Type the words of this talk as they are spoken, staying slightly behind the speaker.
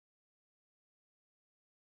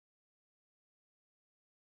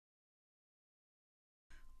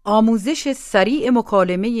آموزش سریع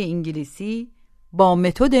مکالمه انگلیسی با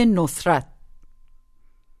متد نصرت.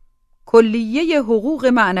 کلیه حقوق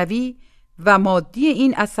معنوی و مادی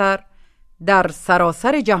این اثر در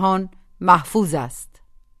سراسر جهان محفوظ است.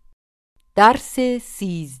 درس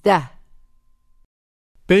 13.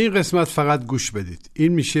 به این قسمت فقط گوش بدید.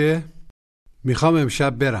 این میشه میخوام امشب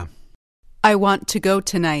برم. I want to go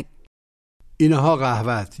tonight. اینها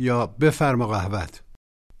قهوت یا بفرما قهوت.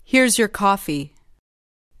 Here's your coffee.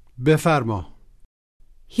 بفرما.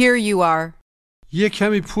 Here you are. یه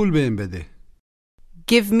کمی پول بهم بده.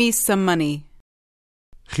 Give me some money.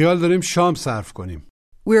 خیال داریم شام صرف کنیم.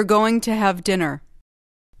 We're going to have dinner.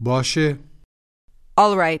 باشه.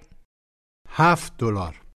 All right.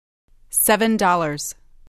 $7. $7.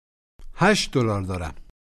 $8 دارم.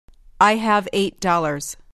 I have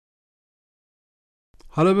 $8.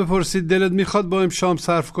 حالا بپرسید دلت میخواد با هم شام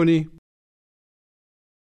صرف کنی؟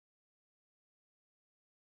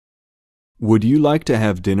 Would you like to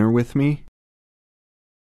have dinner with me?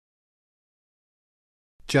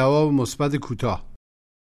 جواب مثبت کوتاه.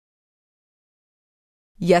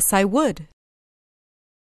 Yes, I would.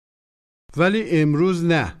 ولی امروز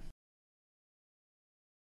نه.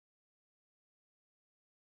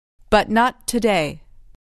 But not today.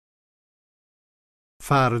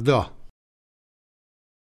 فردا.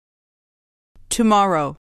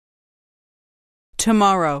 Tomorrow.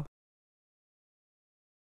 Tomorrow.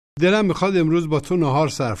 دلم میخواد امروز با تو نهار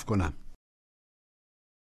صرف کنم.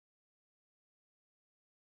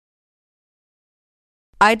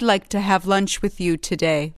 I'd like to have lunch with you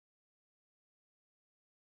today.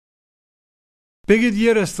 بگید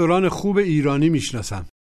یه رستوران خوب ایرانی میشناسم.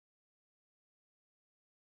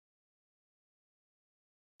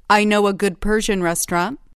 I know a good Persian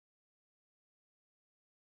restaurant.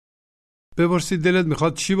 بپرسید دلت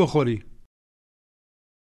میخواد چی بخوری؟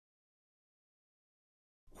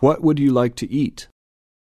 What would you like to eat?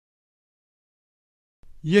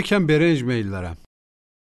 یکم برنج میل دارم.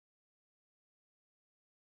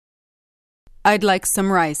 I'd like some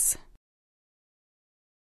rice.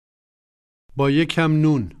 با یکم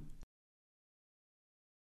نون.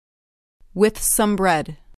 With some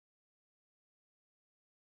bread.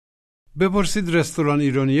 بپرسید رستوران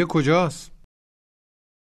ایرانی کجاست؟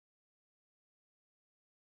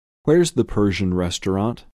 Where's the Persian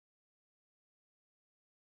restaurant?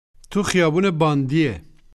 تو خیابون باندیه.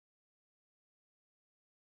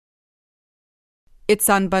 It's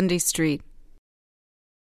on Bundy Street.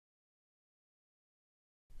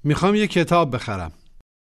 میخوام یه کتاب بخرم.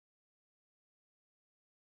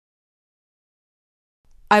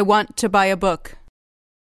 I want to buy a book.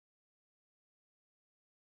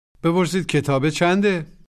 بپرسید کتابه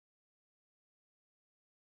چنده؟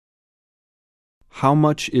 How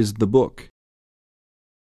much is the book?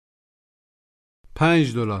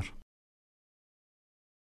 $5.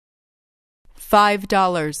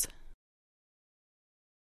 $5.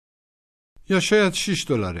 یا شاید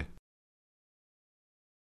 $6.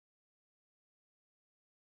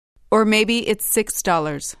 Or maybe it's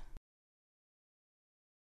 $6.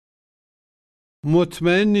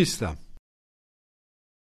 مطمئن نیستم.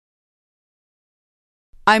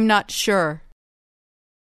 I'm not sure.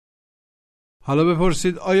 حالا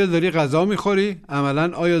بپرسید آیا داری غذا میخوری؟ عملاً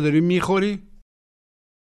آیا داری میخوری؟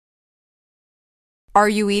 Are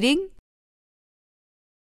you eating?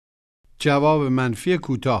 جواب منفی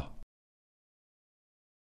کوتاه.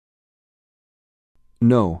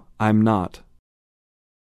 No, I'm not.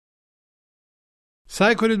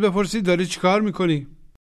 سعی کنید بپرسید داری چیکار میکنی؟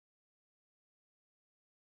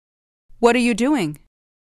 What are you doing?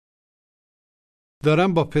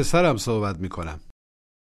 دارم با پسرم صحبت میکنم.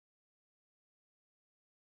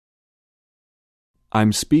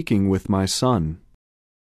 I'm speaking with my son.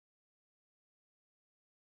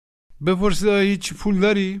 بپرسید آیا هیچ پول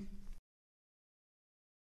داری؟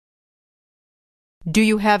 Do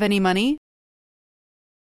you have any money?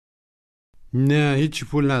 نه هیچ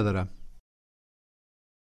پول ندارم.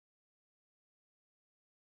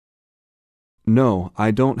 No,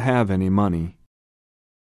 I don't have any money.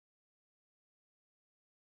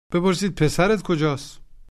 بپرسید پسرت کجاست؟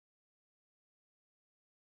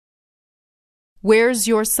 Where's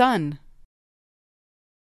your son?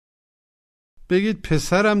 بگید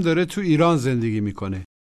پسرم داره تو ایران زندگی میکنه.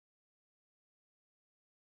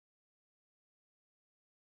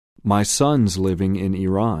 My son's living in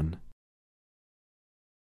Iran.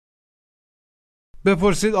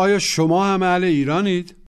 بپرسید آیا شما هم اهل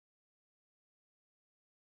ایرانید؟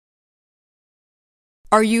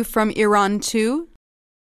 Are you from Iran too?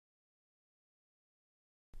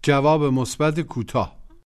 جواب مثبت کوتاه.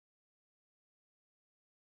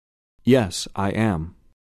 Yes, I am.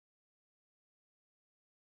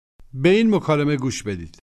 به این مکالمه گوش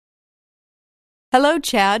بدید. Hello,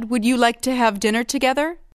 Chad. Would you like to have dinner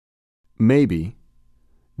together? Maybe.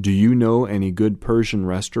 Do you know any good Persian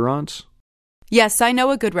restaurants? Yes, I know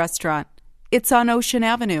a good restaurant. It's on Ocean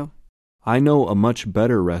Avenue. I know a much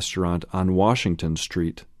better restaurant on Washington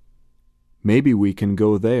Street. Maybe we can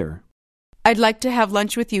go there. I'd like to have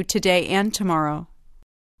lunch with you today and tomorrow.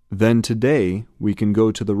 Then today we can go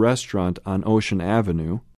to the restaurant on Ocean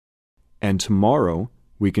Avenue, and tomorrow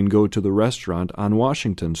we can go to the restaurant on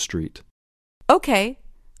Washington Street. Okay.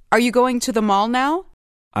 Are you going to the mall now?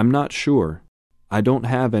 I'm not sure. I don't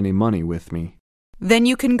have any money with me. Then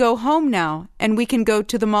you can go home now, and we can go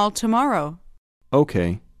to the mall tomorrow.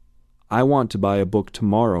 Okay. I want to buy a book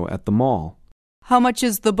tomorrow at the mall. How much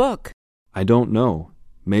is the book? I don't know.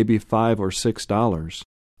 Maybe $5 or $6.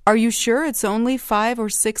 Are you sure it's only $5 or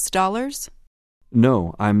 $6? No,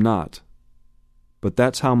 I'm not. But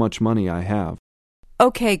that's how much money I have.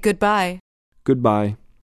 Okay, goodbye. Goodbye.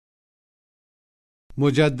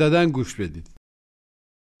 مجدداً گوش بدید.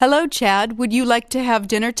 Hello, Chad. Would you like to have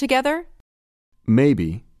dinner together?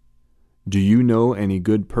 Maybe. Do you know any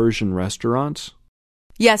good Persian restaurants?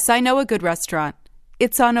 Yes, I know a good restaurant.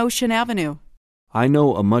 It's on Ocean Avenue. I know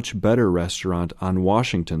a much better restaurant on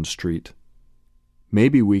Washington Street.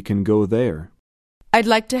 Maybe we can go there.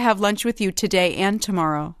 I'd like to have lunch with you today and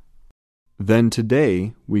tomorrow. Then today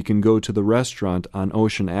we can go to the restaurant on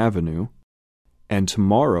Ocean Avenue, and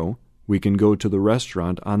tomorrow we can go to the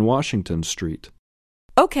restaurant on Washington Street.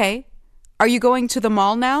 Okay. Are you going to the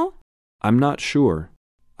mall now? I'm not sure.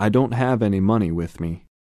 I don't have any money with me.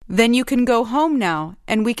 Then you can go home now,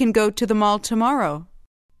 and we can go to the mall tomorrow.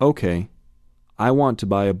 Okay. I want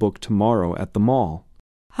to buy a book tomorrow at the mall.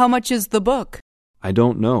 How much is the book? I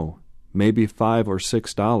don't know. Maybe $5 or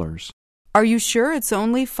 $6. Are you sure it's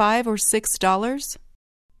only $5 or $6?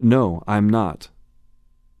 No, I'm not.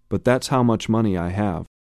 But that's how much money I have.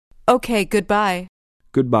 Okay, goodbye.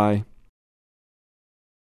 Goodbye.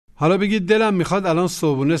 حالا بگید دلم میخواد الان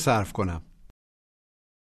صبحونه صرف کنم.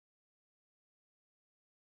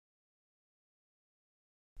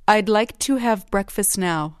 I'd like to have breakfast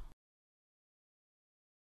now.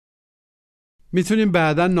 میتونیم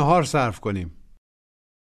بعداً نهار صرف کنیم.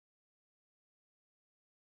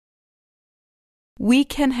 We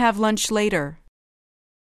can have lunch later.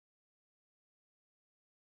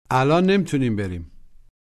 الان نمیتونیم بریم.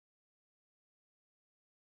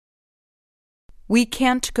 We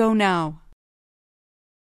can't go now.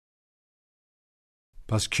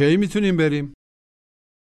 پس کی میتونیم بریم؟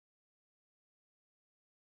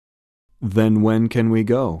 Then when can we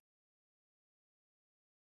go?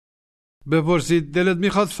 بپرسید دلت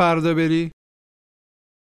میخواد فردا بری؟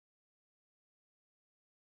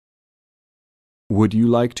 Would you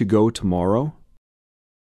like to go tomorrow?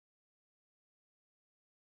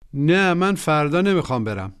 نه من فردا نمیخوام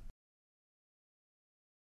برم.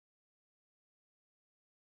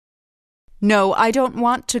 No, I don't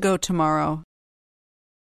want to go tomorrow.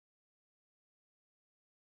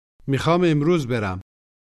 میخوام امروز برم.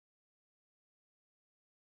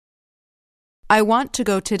 I want to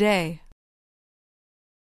go today.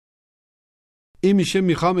 این میشه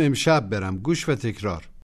میخوام امشب برم. گوش و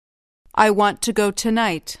تکرار. I want to go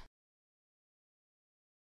tonight.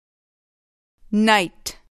 Night.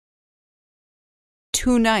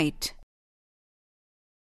 Tonight.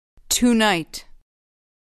 Tonight.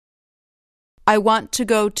 I want to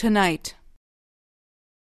go tonight.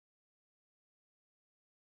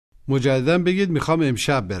 مجدداً بگید میخوام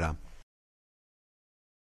امشب برم.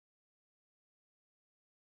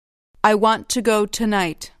 I want to go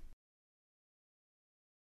tonight.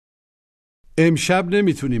 امشب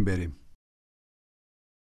نمیتونیم بریم.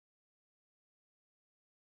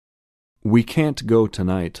 We can't go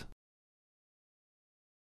tonight.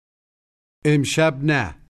 امشب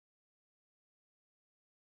نه.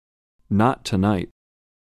 Not tonight.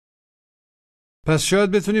 پس شاید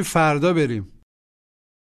بتونیم فردا بریم.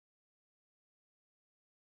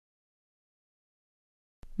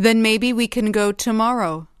 Then maybe we can go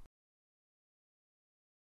tomorrow.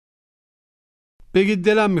 بگید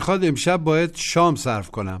دلم میخواد امشب باید شام صرف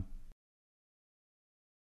کنم.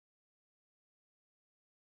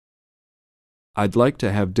 I'd like to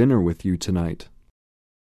have dinner with you tonight.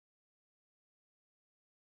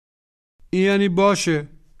 این یعنی باشه.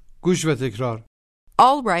 گوش و تکرار.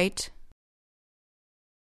 All right.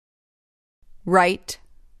 Right.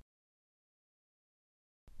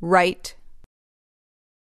 Right.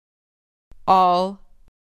 All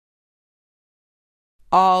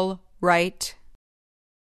right.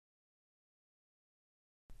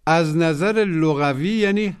 از نظر لغوی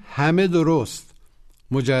یعنی همه درست.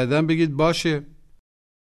 مجدداً بگید باشه.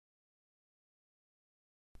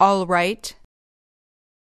 All right.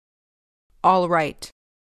 All right.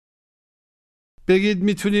 بگید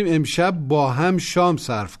میتونیم امشب با هم شام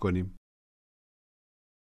صرف کنیم.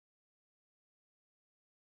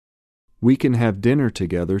 We can have dinner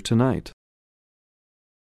together tonight.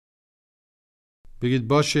 بگید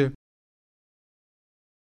باشه.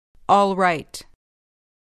 All right.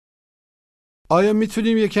 آیا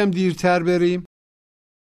میتونیم یکم دیرتر بریم؟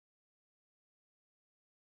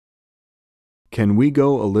 Can we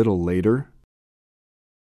go a little later?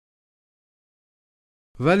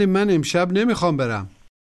 ولی من امشب نمیخوام برم.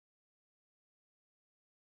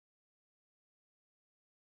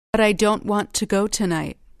 But I don't want to go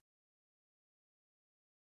tonight.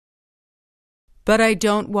 But I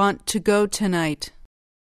don't want to go tonight.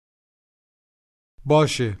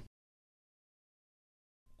 باشه.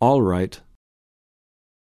 All right.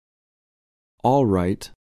 All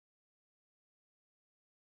right.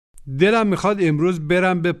 دلم میخواد امروز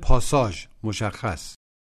برم به پاساژ. مشخص.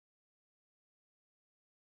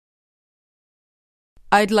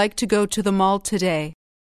 I'd like to go to the mall today.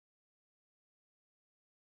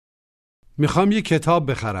 میخوام یه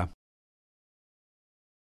کتاب بخرم.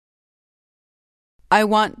 I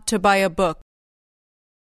want to buy a book.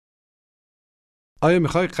 آیا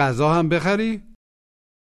میخوای غذا هم بخری؟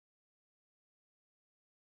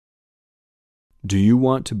 Do you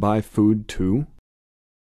want to buy food too?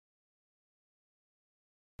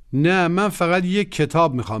 نه، من فقط یک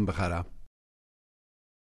کتاب میخوام بخرم.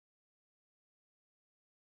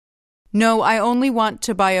 No, I only want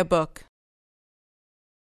to buy a book.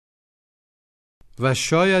 و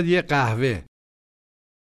شاید یه قهوه.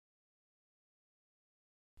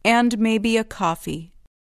 And maybe a coffee.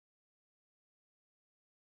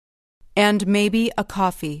 And maybe a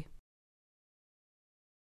coffee.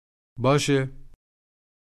 باشه.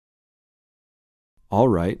 All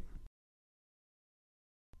right.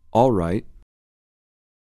 All right.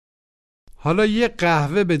 حالا یه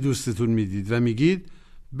قهوه به دوستتون میدید و میگید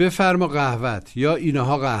بفرما قهوت یا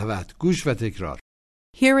اینها قهوت. گوش و تکرار.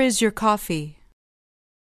 Here is your coffee.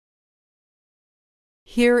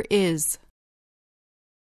 Here is.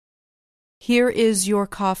 Here is your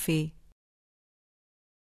coffee.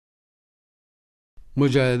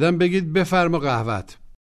 مجدداً بگید بفرما قهوت.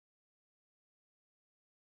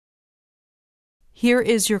 Here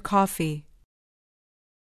is your coffee.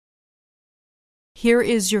 Here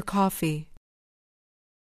is your coffee.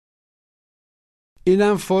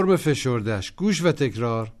 اینم فرم فشردهش. گوش و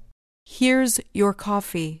تکرار. Here's your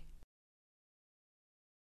coffee.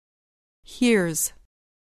 Here's.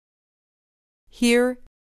 Here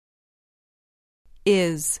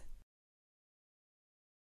is.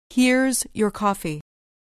 Here's your coffee.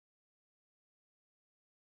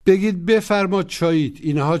 بگید بفرما چاییت.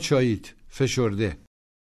 اینها چاییت. فشرده.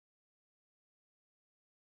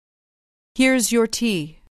 Here's your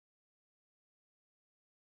tea.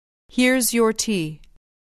 Here's your tea.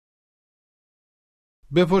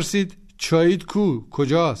 بپرسید چاییت کو؟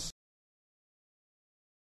 کجاست؟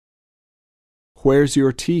 Where's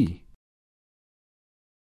your tea?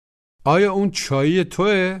 آیا اون چایی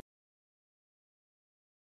توه؟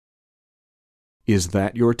 Is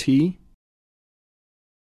that your tea?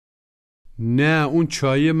 نه، اون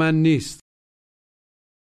چای من نیست.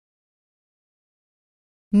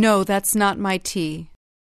 No, that's not my tea.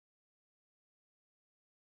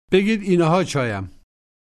 بگید اینها چایم.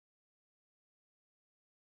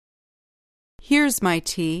 Here's my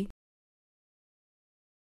tea.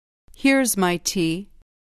 Here's my tea.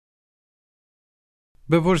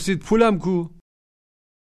 بپرسید پولم کو؟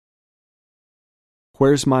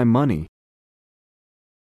 Where's my money?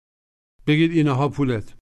 بگید اینها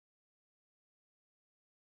پولت.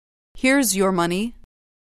 Here's your money.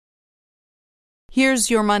 Here's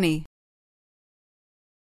your money.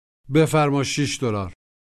 بفرما $6.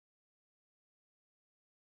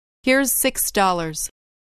 Here's $6.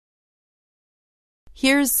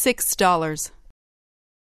 Here's $6.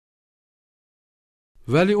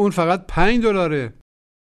 ولی اون فقط $5.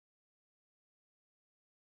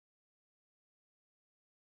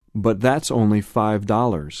 But that's only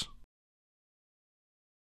 $5.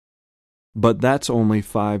 But that's only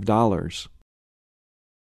 $5.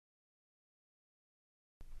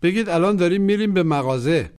 بگید الان داریم میریم به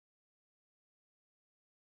مغازه.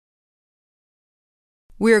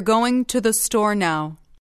 We're going to the store now.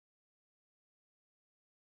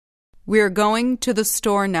 We're going to the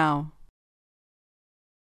store now.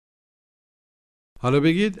 حالا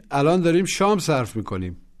بگید الان داریم شام صرف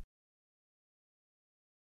میکنیم.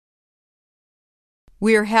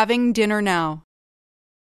 We're having dinner now.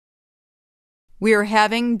 We're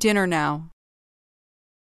having dinner now.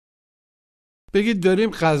 بگید داریم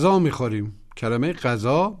غذا میخوریم. کلمه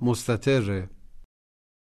غذا مستتره.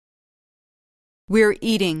 We're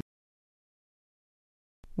eating.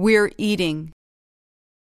 We're eating.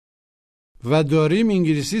 و داریم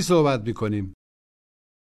انگلیسی صحبت میکنیم.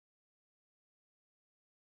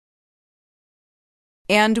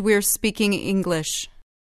 And we're speaking English.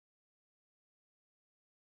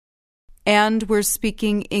 And we're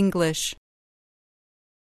speaking English.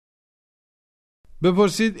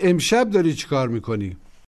 بپرسید امشب داری چیکار میکنی؟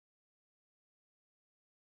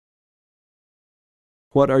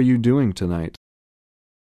 What are you doing tonight?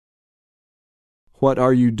 What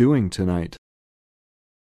are you doing tonight?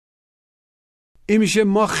 این میشه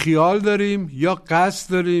ما خیال داریم یا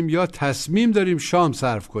قصد داریم یا تصمیم داریم شام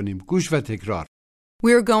صرف کنیم. گوش و تکرار.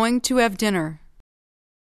 We're going to have dinner.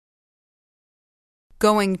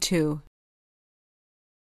 Going to.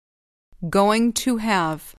 Going to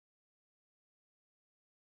have.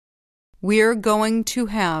 We're going to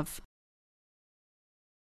have.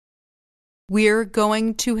 We're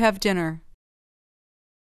going to have dinner.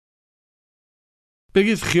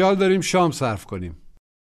 بگید خیال داریم شام صرف کنیم.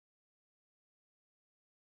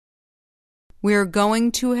 We're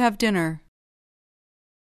going to have dinner.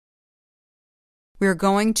 We're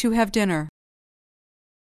going to have dinner.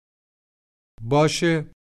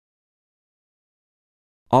 باشه.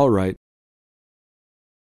 All right.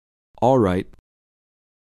 All right.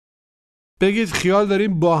 بگید خیال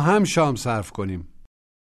داریم با هم شام صرف کنیم.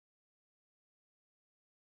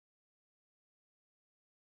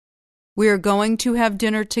 We're going to have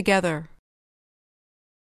dinner together.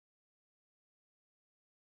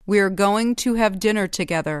 We're going to have dinner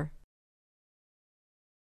together.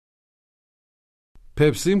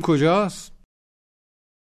 پپسیم کجاست؟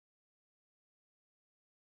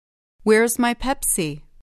 Where's my Pepsi?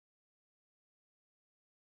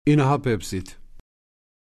 اینها پپسیت.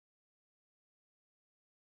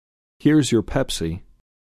 Here's your Pepsi.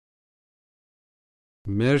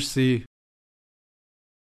 مرسی.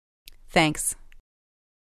 Thanks.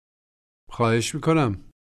 خواهش میکنم.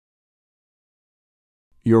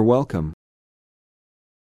 You're welcome.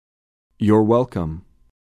 You're welcome.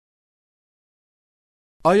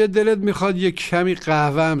 آیا دلت میخواد یک کمی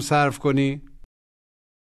قهوه هم صرف کنی؟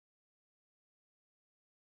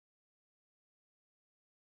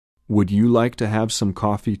 Would you like to have some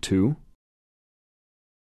coffee too?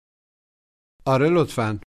 آره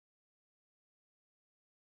لطفاً.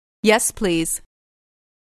 Yes, please.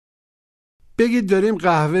 بگید داریم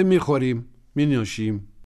قهوه میخوریم.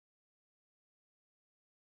 مینوشیم.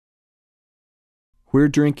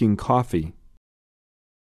 We're drinking coffee.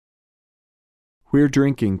 We're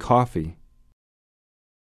drinking coffee.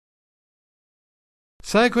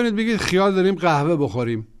 سعی کنید بگید خیال داریم قهوه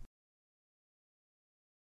بخوریم.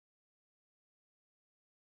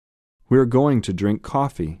 We're going to drink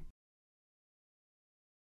coffee.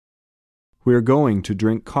 We're going to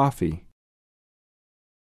drink coffee.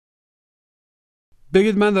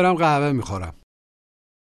 بگید من دارم قهوه میخورم.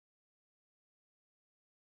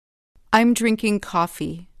 I'm drinking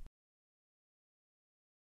coffee.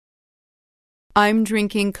 I'm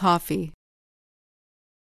drinking coffee.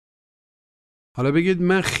 حالا بگید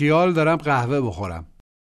من خیال دارم قهوه بخورم.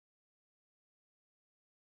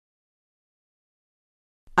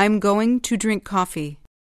 I'm going to drink coffee.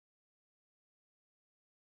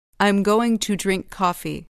 I'm going to drink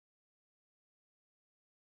coffee.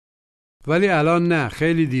 ولی الان نه،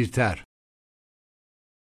 خیلی دیرتر.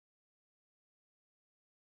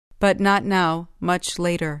 But not now, much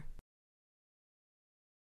later.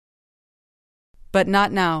 But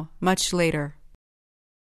not now, much later.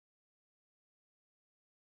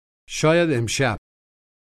 شاید امشب.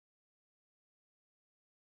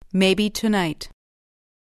 Maybe tonight.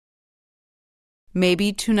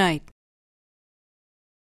 Maybe tonight.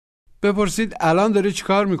 بپرسید الان داری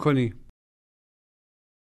چیکار میکنی؟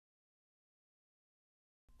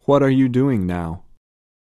 What are you doing now?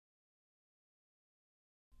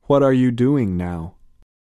 What are you doing now?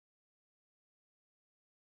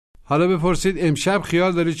 حالا بپرسید امشب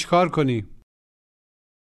خیال داری چیکار کنی؟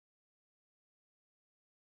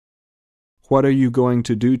 What are you going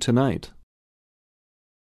to do tonight?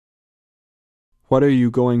 What are you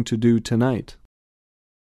going to do tonight?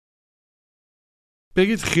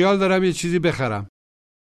 بگید خیال دارم یه چیزی بخرم.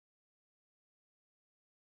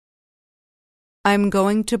 I'm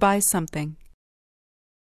going to buy something.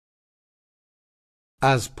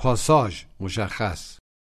 از پاساژ مشخص.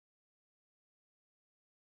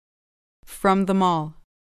 From the mall.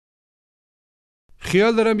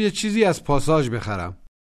 خیال دارم یه چیزی از پاساژ بخرم.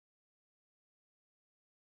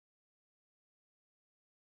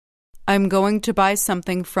 I'm going to buy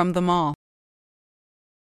something from the mall.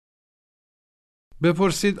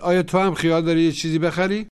 بپرسید آیا تو هم خیال داری یه چیزی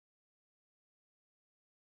بخری؟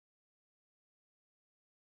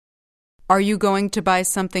 Are you going to buy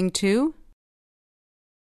something too?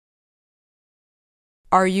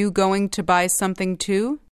 Are you going to buy something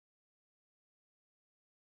too?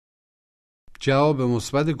 جواب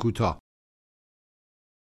مثبت کوتاه.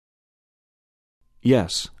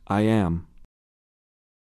 Yes, I am.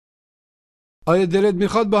 آیا دلت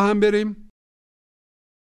میخواد با هم بریم؟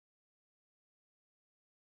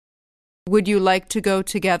 Would you like to go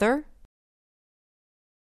together?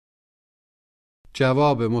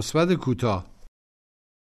 جواب مثبت کوتاه.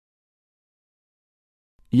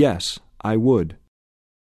 Yes, I would.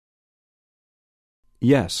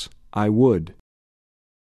 Yes, I would.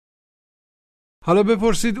 حالا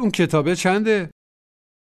بپرسید اون کتابه چنده؟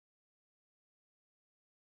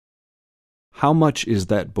 How much is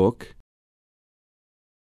that book?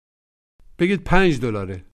 بگید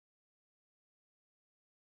 $5.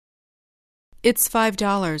 It's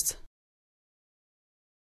 $5.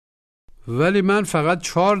 ولی من فقط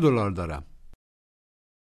 $4 دارم.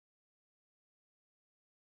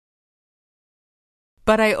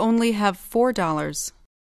 But I only have $4.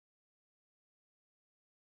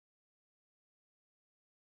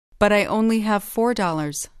 But I only have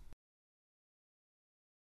 $4.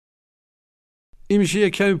 این میشه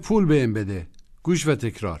یک کمی پول بهم بده. گوش و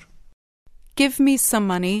تکرار. Give me some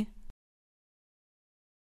money.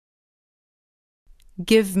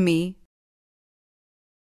 Give me.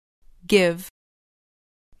 Give.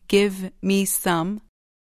 Give me some.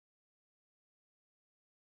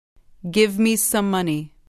 Give me some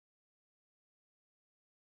money.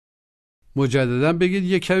 مجددا بگید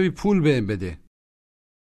یک کمی پول بهم بده.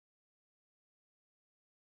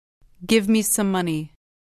 Give me some money.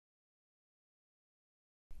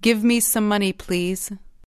 Give me some money, please.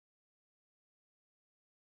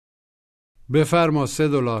 بفرما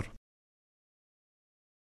 $3.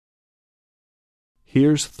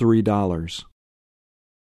 Here's $3.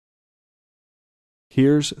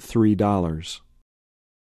 Here's $3.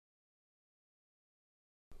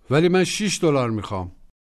 ولی من $6 میخوام.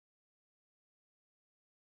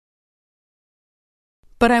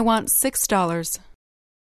 But I want $6.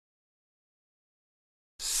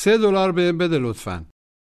 $3 بهم بده لطفاً.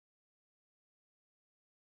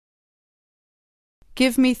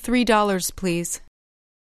 Give me $3, please.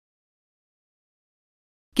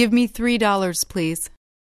 Give me $3, please.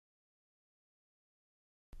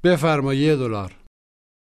 بفرما $1.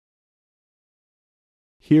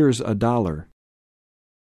 Here's $1.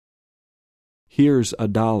 Here's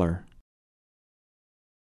 $1.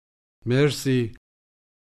 مرسی.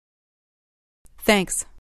 Thanks.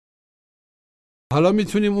 حالا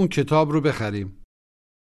میتونیم اون کتاب رو بخریم.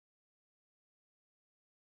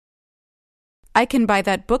 I can buy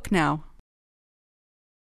that book now.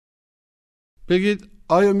 بگید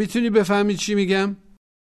آیا میتونی بفهمی چی میگم؟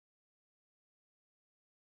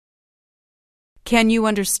 Can you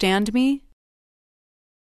understand me?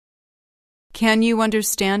 Can you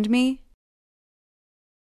understand me?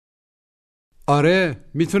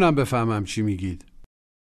 آره میتونم بفهمم چی میگید.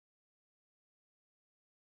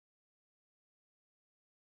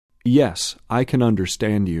 Yes, I can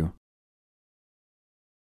understand you.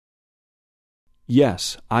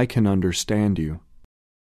 Yes, I can understand you.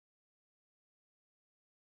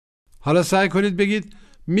 حالا سعی کنید بگید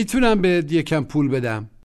میتونم بهت یکم پول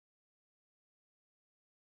بدم.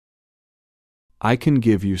 I can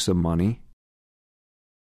give you some money.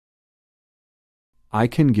 I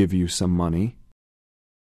can give you some money.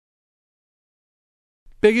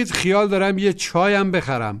 بگید خیال دارم یه چایم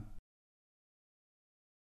بخرم.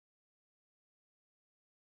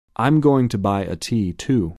 I'm going to buy a tea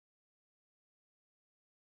too.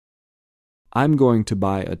 I'm going to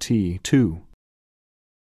buy a tea too.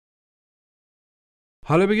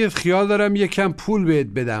 حالا بگید خیال دارم یکم پول بهت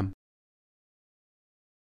بدم.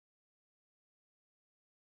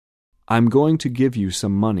 I'm going to give you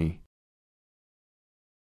some money.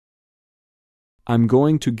 I'm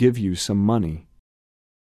going to give you some money.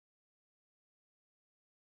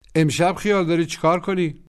 امشب خیال داری چیکار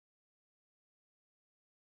کنی؟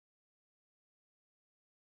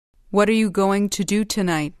 What are you going to do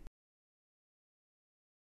tonight?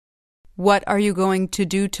 What are you going to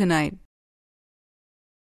do tonight?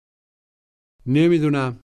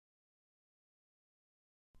 نمیدونم.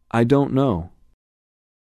 I don't know.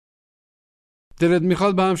 دلت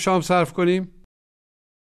میخواد با هم شام صرف کنیم؟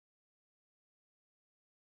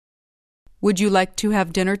 Would you like to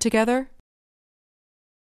have dinner together?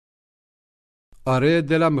 آره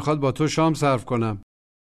دلم میخواد با تو شام صرف کنم.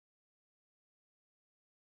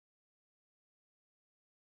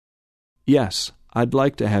 Yes, I'd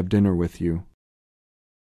like to have dinner with you.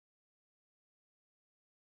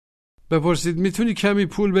 بپرسید میتونی کمی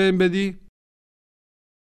پول بهم بدی؟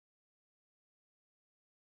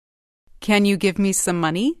 Can you give me some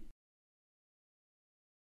money?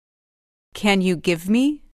 Can you give me?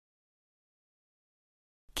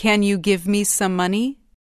 Can you give me some money?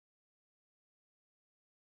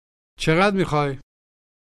 چقدر میخوای؟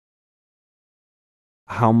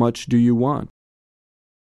 How much do you want?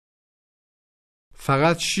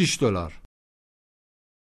 فقط $6.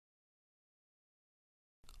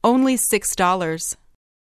 Only $6.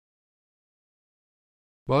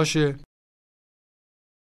 باشه.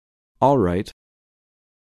 All right.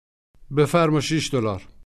 بفرما $6.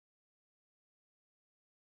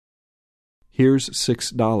 Here's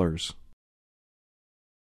 $6.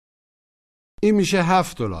 این میشه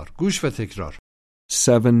 $7. گوش و تکرار.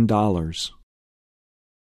 $7.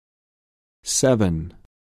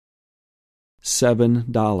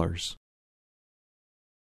 $7.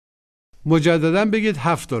 مجددا بگید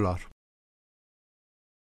 $7.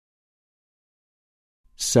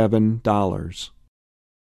 $7.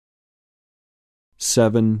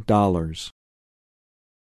 $7.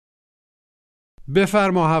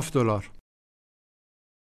 بفرما $7.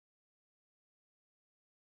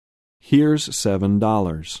 Here's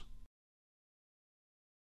 $7.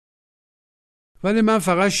 ولی من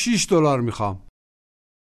فقط $6 میخوام.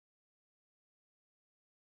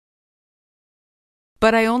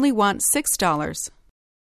 But I only want $6.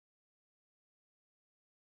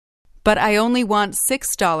 But I only want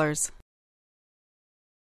 $6.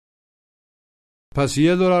 پس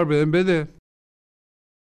 $1 بهم بده.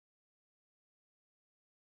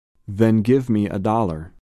 Then give me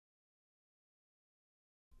 $1.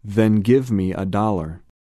 Then give me $1.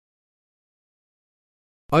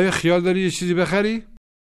 آیا خیال داری یه چیزی بخری؟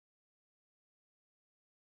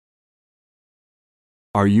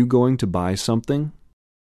 Are you going to buy something?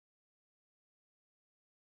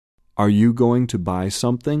 Are you going to buy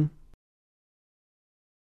something?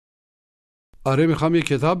 آره میخوام یه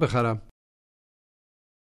کتاب بخرم.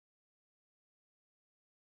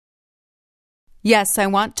 Yes, I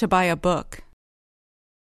want to buy a book.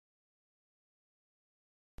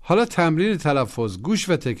 حالا تمرین تلفظ. گوش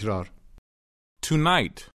و تکرار.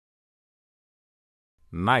 Tonight.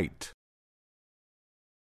 Night.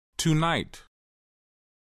 Tonight.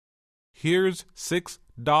 Here's $6.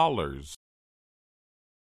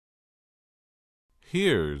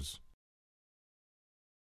 Here's.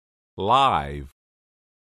 Live.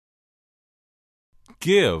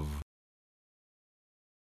 Give.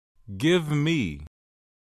 Give me.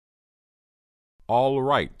 All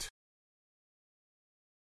right.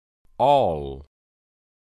 All.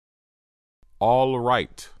 All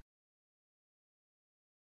right.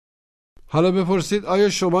 حالا بپرسید آیا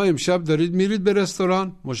شما امشب دارید میرید به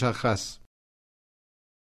رستوران؟ مشخص.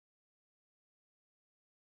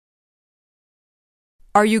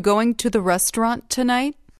 Are you going to the restaurant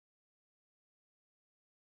tonight?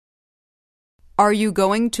 Are you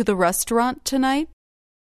going to the restaurant tonight?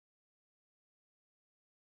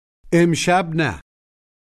 امشب نه.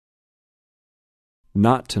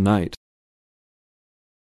 Not tonight.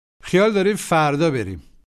 خیال داریم فردا بریم.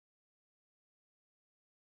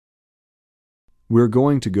 We're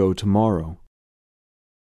going to go tomorrow.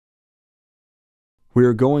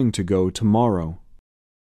 We're going to go tomorrow.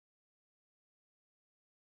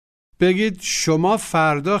 بگید شما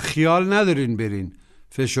فردا خیال ندارین برین.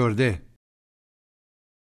 فشرده.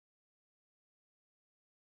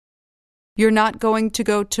 You're not going to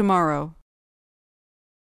go tomorrow.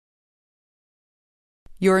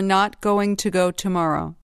 You're not going to go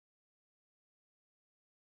tomorrow.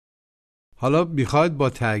 حالا میخواید با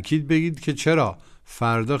تأکید بگید که چرا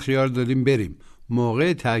فردا خیال داریم بریم.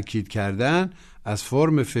 موقع تأکید کردن از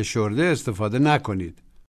فرم فشرده استفاده نکنید.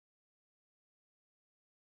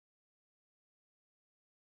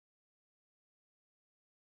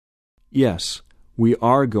 Yes, we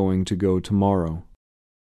are going to go tomorrow.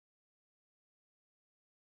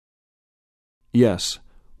 Yes,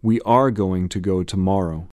 we are going to go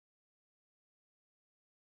tomorrow.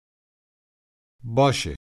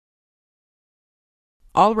 باشه.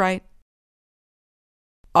 All right.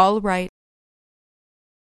 All right.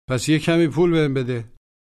 پس یه کمی پول بهم بده.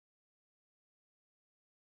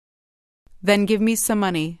 Then give me some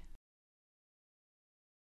money.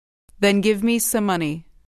 Then give me some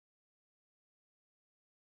money.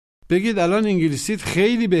 بگید الان انگلیسیت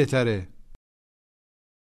خیلی بهتره.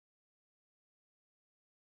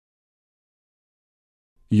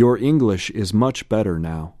 Your English is much better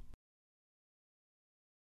now.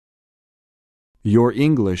 Your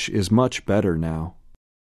English is much better now.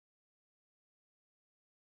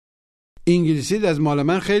 انگلیسیت از مال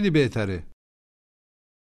من خیلی بهتره.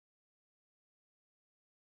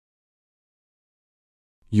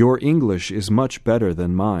 Your English is much better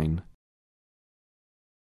than mine.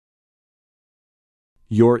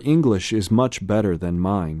 Your English is much better than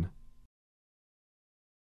mine.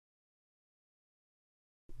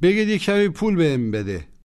 بگید یه کمی پول بهم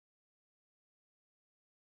بده.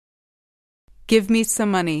 Give me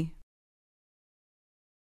some money.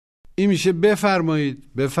 این میشه بفرمایید،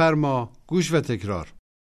 بفرما، گوش و تکرار.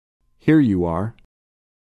 Here you are.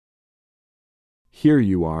 Here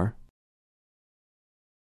you are.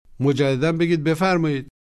 مجدداً بگید بفرمایید.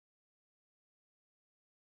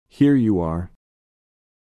 Here you are.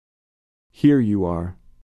 Here you are.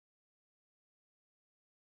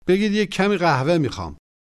 بگید یه کمی قهوه میخوام.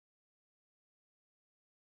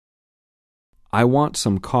 I want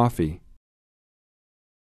some coffee.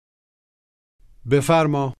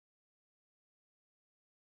 بفرما.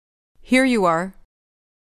 Here you are.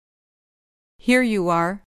 Here you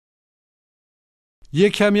are. یه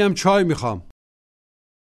کمی هم چای میخوام.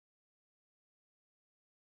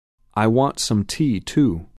 I want some tea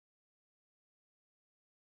too.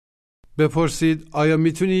 بپرسید آیا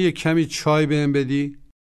میتونی یه کمی چای بهم بدی؟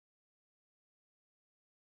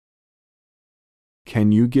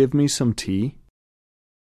 Can you give me some tea?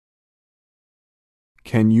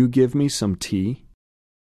 Can you give me some tea?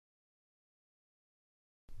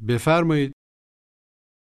 بفرمایید.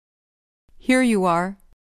 Here you are.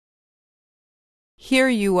 Here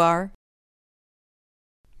you are.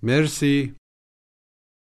 مرسی.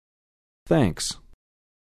 Thanks.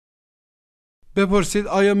 بپرسید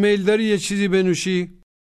آیا میل داری یه چیزی بنوشی؟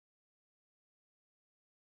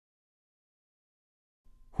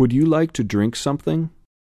 Would you like to drink something?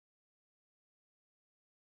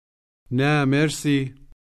 نه مرسی.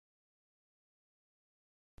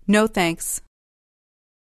 No thanks.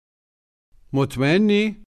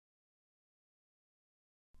 مطمئنی؟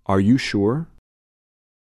 Are you sure?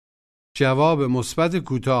 جواب مثبت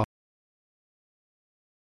کوتاه.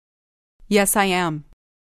 Yes, I am.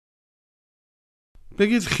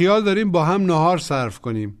 بگید خیال داریم با هم نهار صرف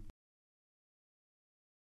کنیم.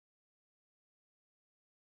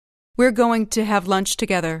 We're going to have lunch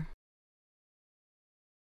together.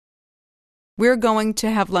 We're going to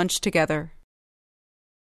have lunch together.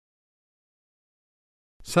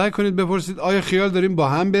 سعی کنید بپرسید آیا خیال داریم با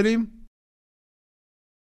هم بریم؟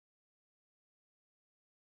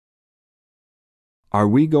 Are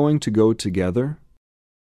we going to go together?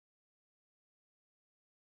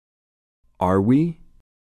 Are we?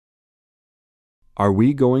 Are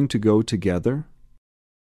we going to go together?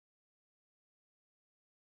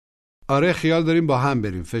 آره خیال داریم با هم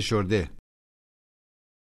بریم. فشرده.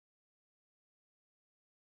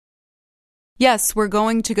 Yes, we're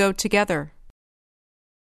going to go together.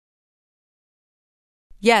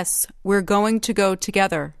 Yes, we're going to go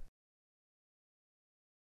together.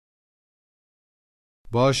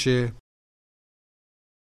 باشه.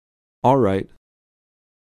 All right.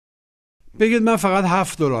 بگید من فقط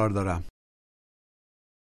 $7 دارم.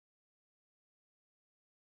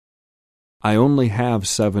 I only have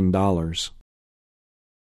 $7.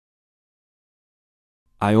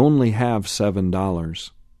 I only have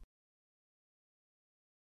 $7.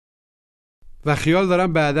 و خیال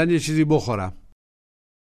دارم بعداً یه چیزی بخورم.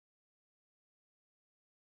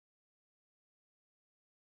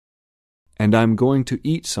 And I'm going to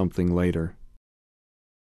eat something later.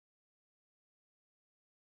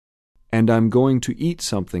 And I'm going to eat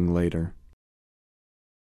something later.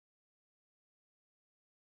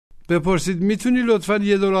 بپرسید میتونی لطفاً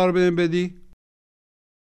 $1 بهم بدی؟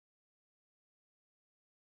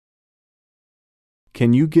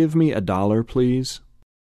 Can you give me $1, please?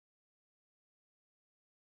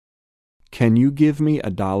 Can you give me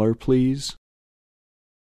 $1, please?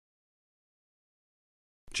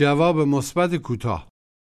 جواب مثبت کوتاه.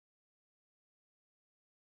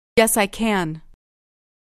 Yes, I can.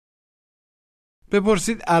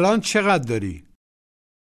 بپرسید الان چقدر داری؟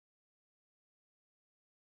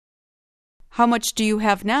 How much do you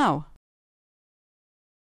have now?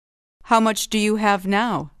 How much do you have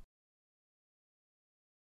now?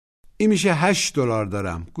 این میشه $8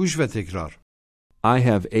 دارم. گوش و تکرار. I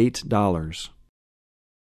have $8.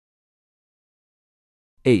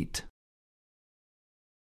 8.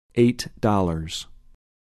 $8.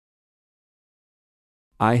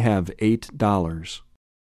 I have $8.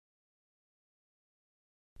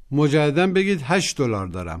 مجدداً بگید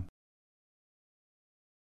 $8 دارم.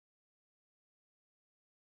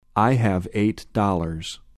 I have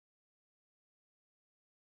 $8.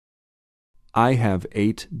 I have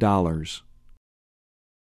 $8.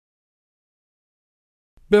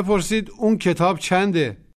 بپرسید اون کتاب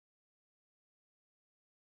چنده؟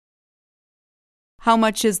 How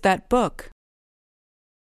much is that book?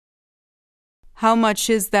 How much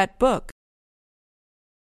is that book?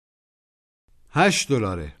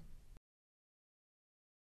 $8.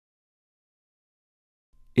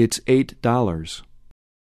 It's $8.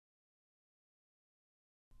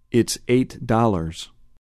 It's $8.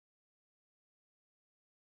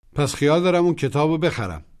 پس خیال دارم اون کتاب رو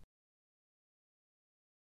بخرم.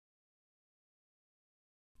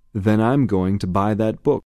 Then I'm going to buy that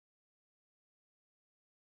book.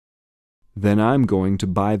 Then I'm going to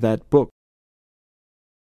buy that book.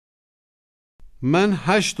 من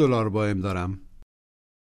 $8 باهم دارم.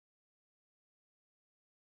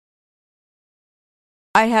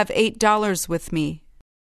 I have $8 with me.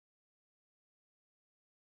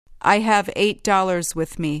 I have $8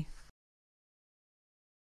 with me.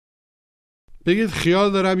 بگید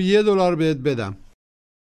خیال دارم $1 بهت بدم.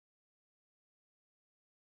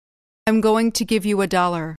 I'm going to give you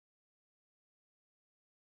 $1.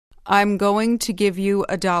 I'm going to give you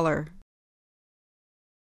 $1.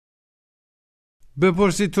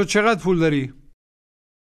 بپرسید تو چقدر پول داری؟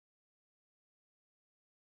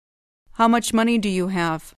 How much money do you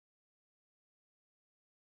have?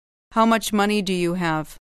 How much money do you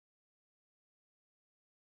have?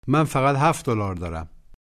 من فقط $7 دارم.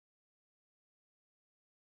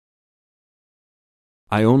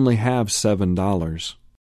 I only have $7.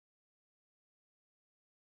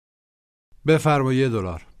 بفرما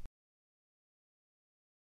 $1.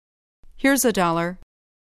 Here's $1.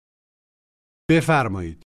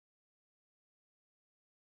 بفرمایید.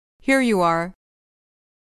 Here you are.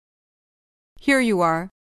 Here you are.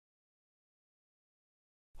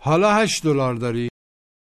 حالا $8 داری؟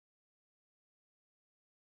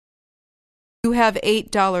 You have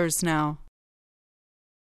 $8 now.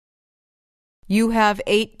 You have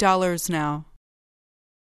 $8 now.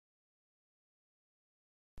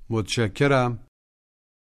 متشکرم.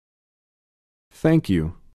 Thank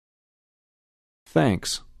you.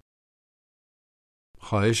 Thanks.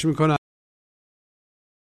 خواهش میکنم.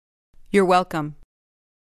 You're welcome.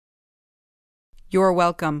 You're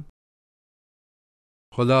welcome.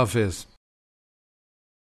 خداحافظ.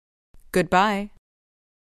 Goodbye.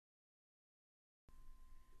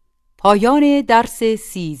 پایان درس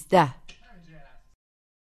 13.